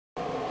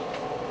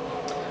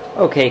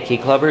Okay, Key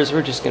Clubbers,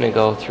 we're just going to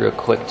go through a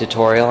quick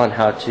tutorial on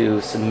how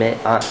to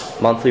submit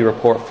monthly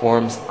report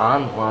forms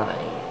online.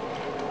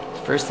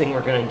 First thing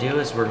we're going to do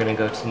is we're going to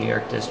go to New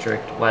York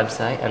District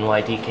website,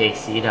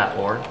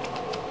 nydkc.org.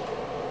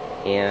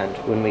 And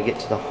when we get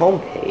to the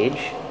home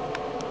page,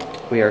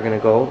 we are going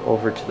to go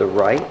over to the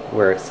right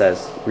where it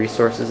says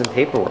Resources and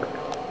Paperwork.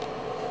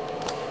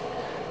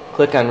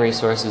 Click on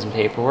Resources and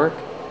Paperwork,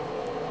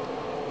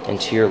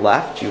 and to your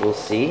left you will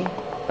see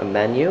a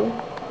menu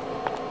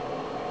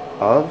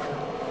of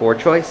 4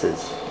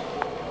 choices.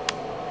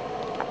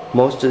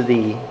 Most of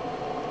the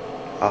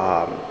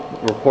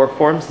report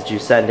forms that you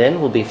send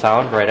in will be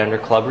found right under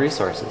Club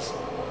Resources.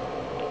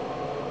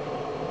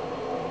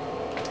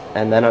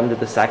 And then under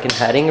the second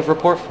heading of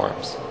report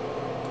forms.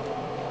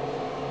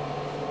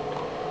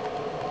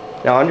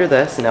 Now under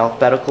this, in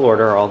alphabetical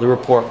order, are all the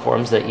report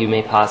forms that you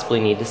may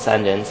possibly need to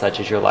send in, such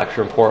as your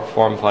lecture report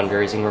form,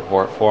 fundraising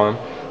report form,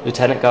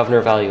 Lieutenant Governor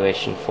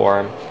evaluation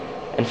form,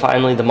 and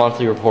finally the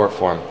monthly report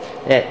form.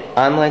 That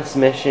online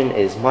submission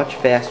is much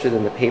faster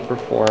than the paper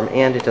form,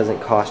 and it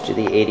doesn't cost you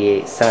the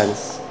 88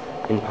 cents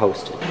in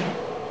postage.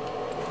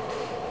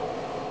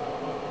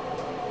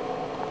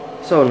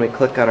 So when we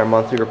click on our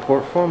monthly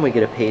report form, we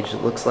get a page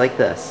that looks like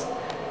this.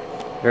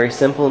 Very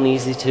simple and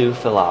easy to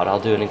fill out. I'll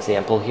do an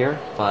example here,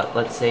 but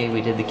let's say we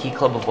did the Key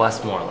Club of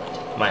Westmoreland,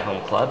 my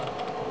home club,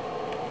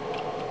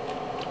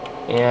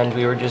 and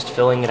we were just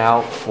filling it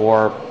out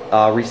for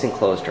a recent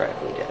clothes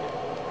drive we did.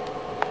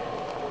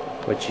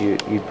 Which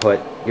you'd put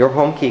your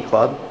home Key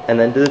Club and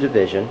then to the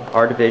division.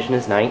 Our division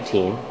is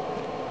 19.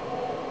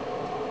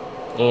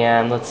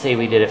 And let's say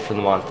we did it for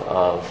the month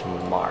of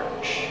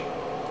March.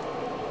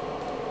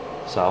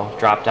 So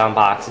drop down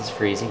boxes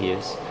for easy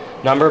use.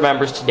 Number of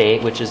members to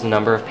date, which is the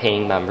number of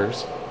paying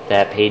members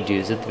that paid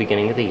dues at the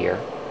beginning of the year.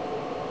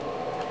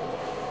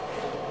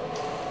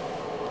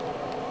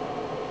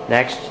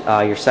 Next,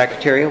 your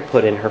secretary will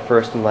put in her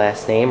first and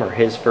last name, or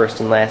his first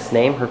and last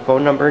name, her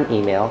phone number and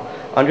email.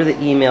 Under the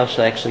email,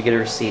 she'll actually get a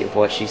receipt of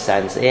what she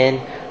sends in.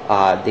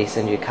 They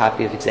send you a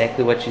copy of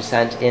exactly what you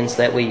sent in, so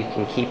that way you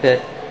can keep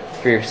it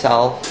for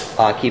yourself.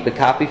 Keep a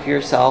copy for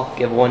yourself,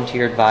 give one to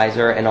your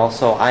advisor, and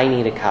also I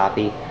need a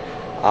copy,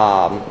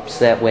 so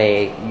that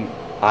way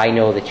I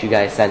know that you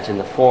guys sent in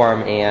the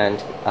form and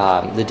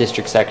the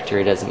district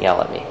secretary doesn't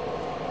yell at me.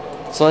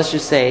 So let's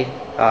just say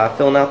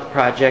filling out the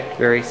project,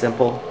 very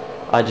simple.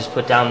 Just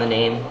put down the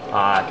name,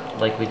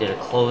 like we did a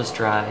clothes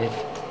drive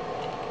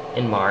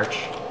in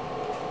March.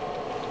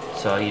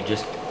 So you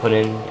just put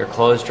in your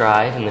clothes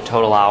drive and the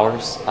total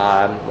hours.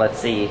 Let's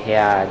say you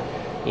had,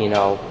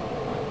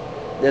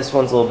 this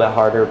one's a little bit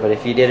harder, but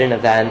if you did an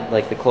event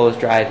like the clothes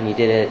drive and you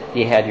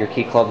had your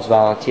Key Clubs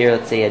volunteer,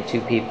 let's say you had 2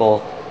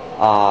 people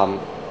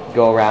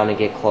go around and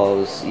get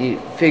clothes, you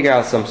figure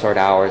out some sort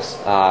of hours.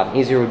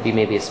 Easier would be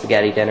maybe a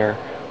spaghetti dinner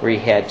where you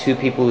had 2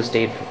 people who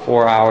stayed for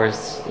 4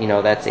 hours,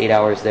 that's 8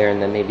 hours there,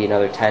 and then maybe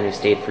another 10 who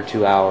stayed for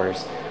 2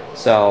 hours.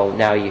 So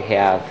now you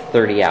have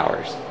 30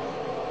 hours.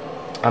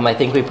 I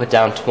think we put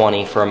down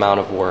 20 for amount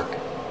of work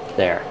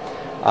there.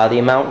 The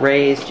amount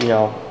raised,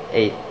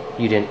 we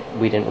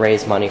didn't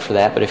raise money for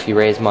that, but if you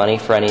raise money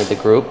for any of the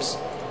groups,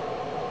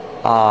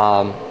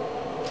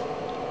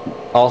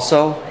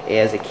 also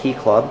as a Key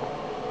Club,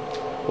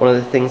 one of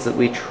the things that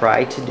we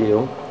try to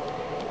do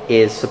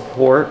is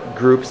support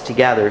groups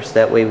together, so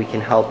that way we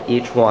can help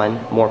each one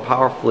more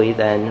powerfully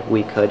than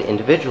we could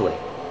individually.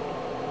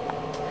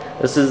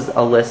 This is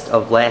a list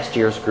of last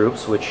year's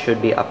groups, which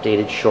should be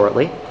updated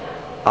shortly.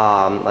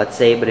 Let's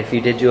say, but if you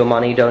did do a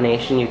money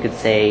donation, you could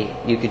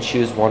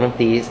choose one of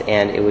these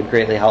and it would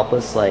greatly help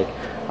us. Like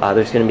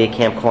there's going to be a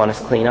Camp Kiwanis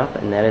cleanup,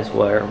 and that is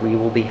where we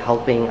will be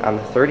helping on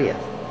the 30th.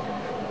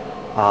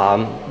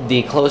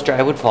 The clothes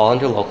drive would fall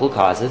under local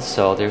causes,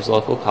 so there's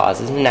local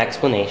causes and an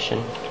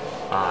explanation.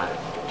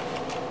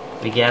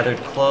 We gathered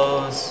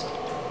clothes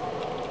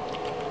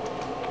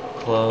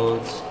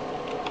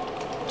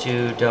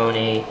to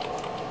donate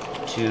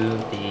to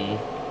the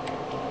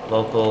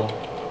local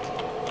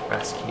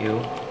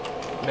rescue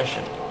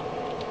mission.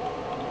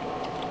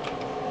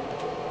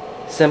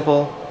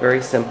 Simple,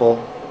 very simple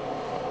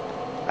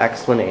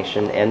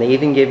explanation, and they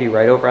even give you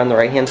right over on the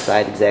right hand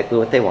side exactly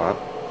what they want,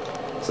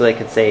 so they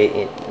could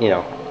say,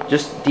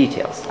 just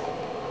details.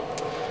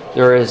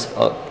 There is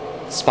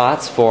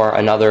spots for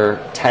another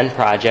 10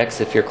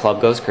 projects if your club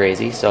goes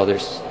crazy, so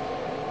there's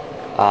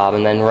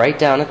and then right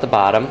down at the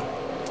bottom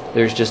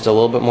there's just a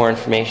little bit more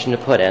information to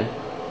put in.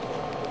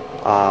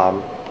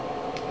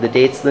 The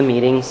dates of the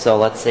meetings, so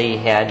let's say you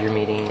had your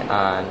meeting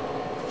on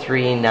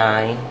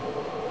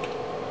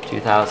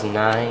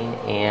 3/9/2009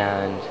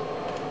 and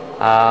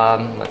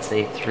let's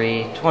say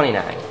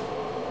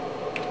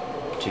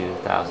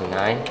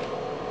 3/29/2009.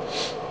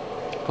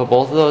 Put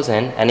both of those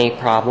in. Any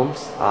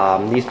problems?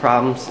 These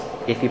problems,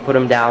 if you put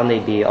them down,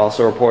 they'd be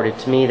also reported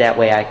to me. That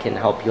way I can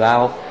help you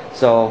out.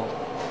 So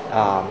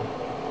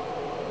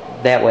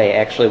that way,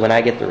 actually, when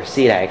I get the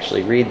receipt, I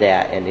actually read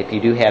that, and if you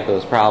do have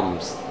those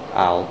problems,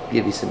 I'll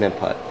give you some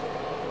input.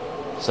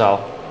 So,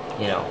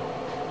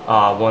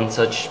 one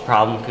such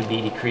problem could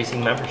be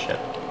decreasing membership.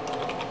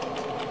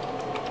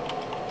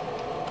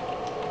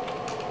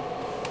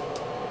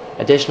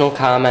 additional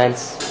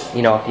comments, if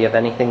you have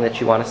anything that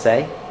you want to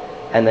say,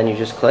 and then you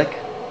just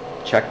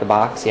check the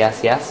box,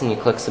 yes, yes, and you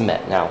click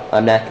submit. Now,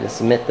 I'm not going to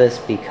submit this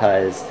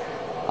because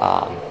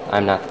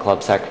I'm not the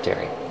club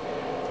secretary.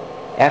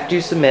 After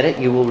you submit it,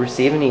 you will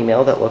receive an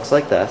email that looks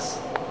like this.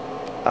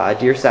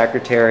 Dear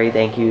secretary,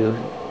 thank you,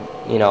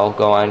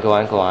 go on, go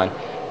on, go on.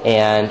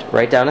 And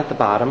right down at the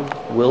bottom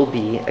will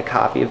be a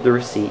copy of the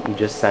receipt you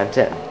just sent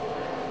in.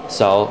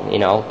 So,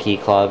 Key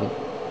Club,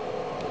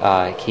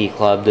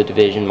 the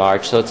Division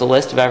March. So it's a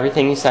list of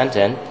everything you sent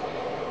in.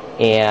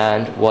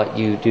 And what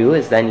you do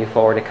is then you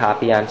forward a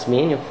copy on to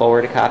me, and you'll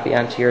forward a copy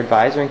on to your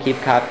advisor, and keep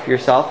a copy for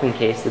yourself in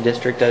case the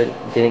district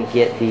didn't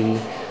get the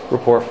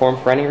report form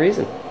for any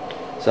reason.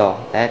 So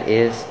that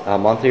is a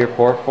monthly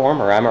report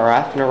form, or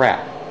MRF, and a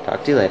wrap.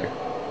 Talk to you later.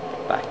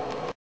 Bye.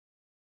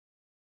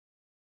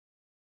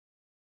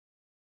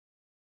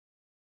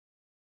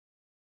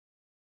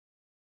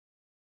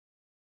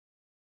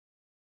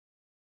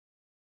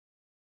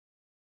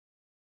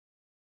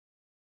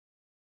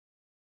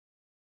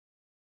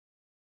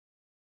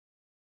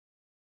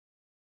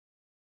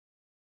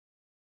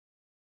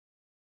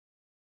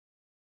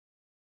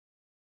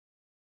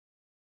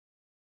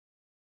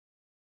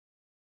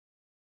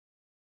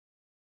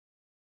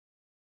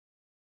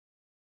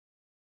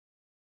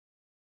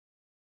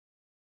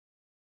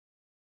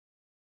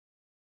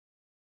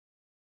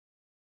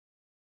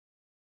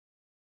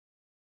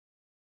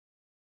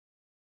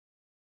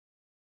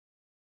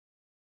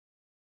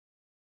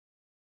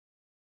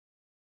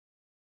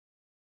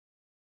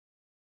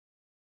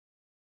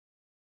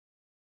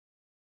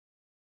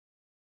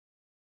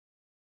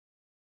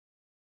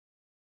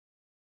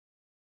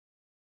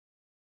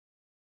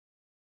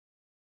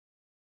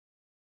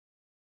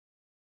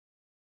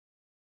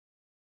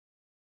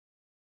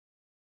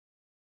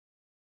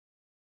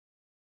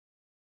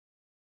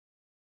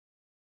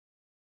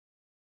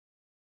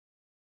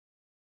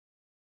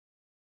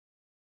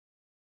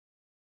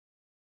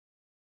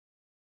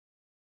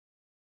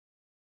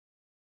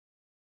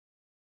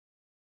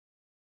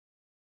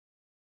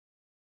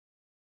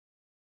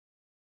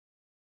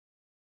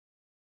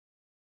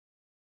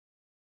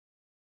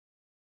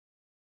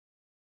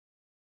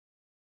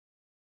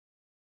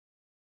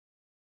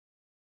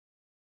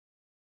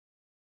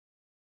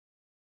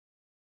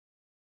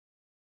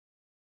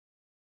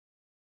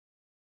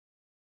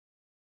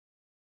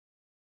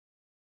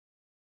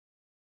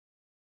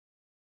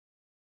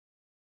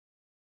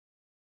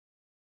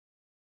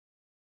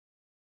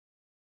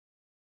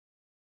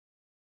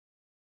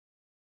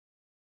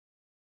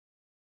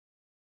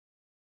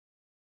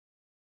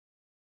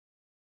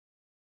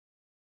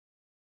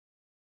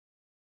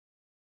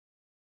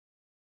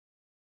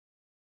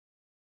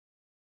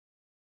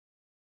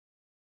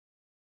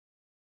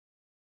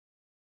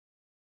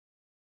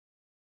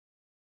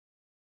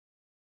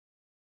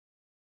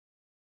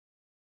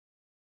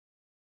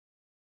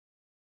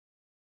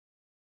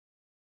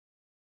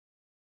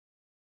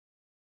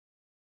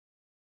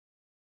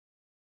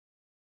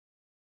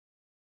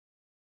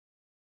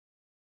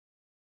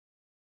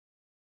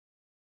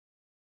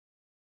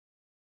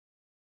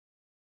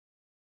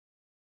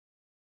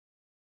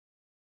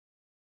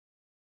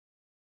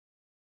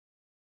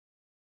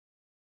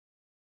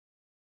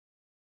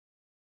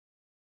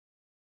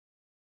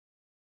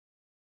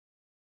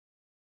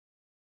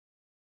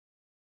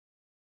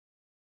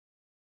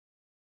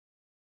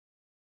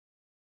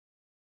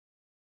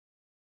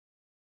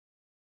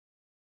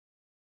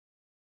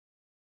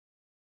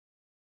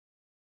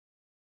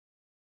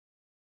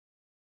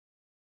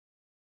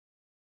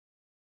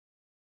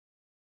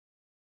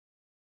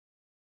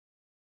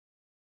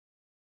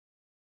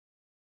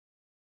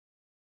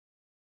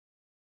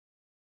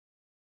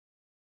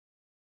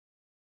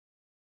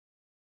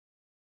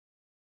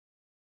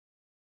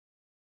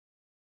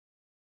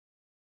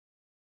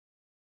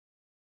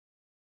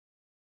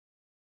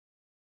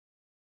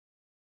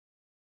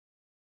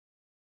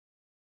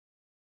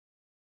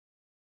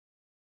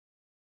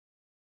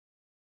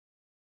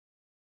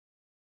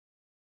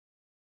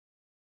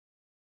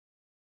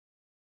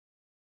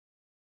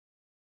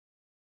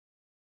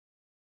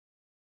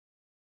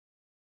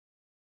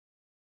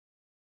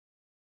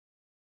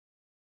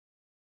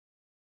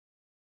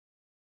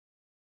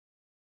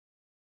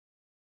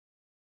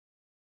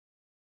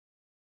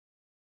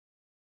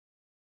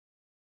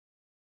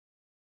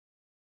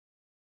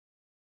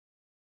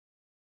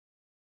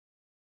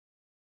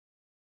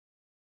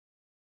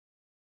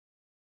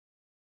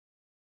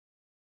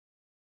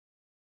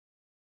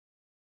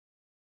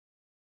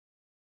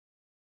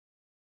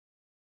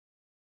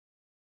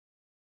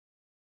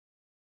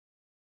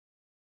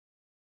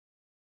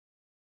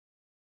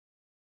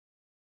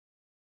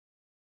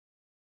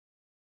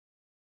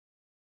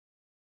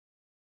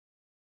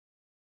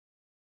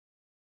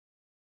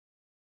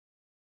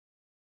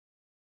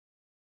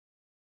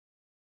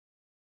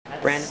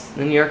 Brandon,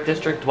 the New York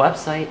District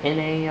website in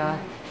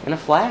a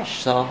flash.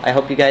 So I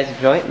hope you guys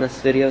enjoy it and this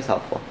video is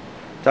helpful.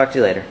 Talk to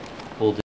you later.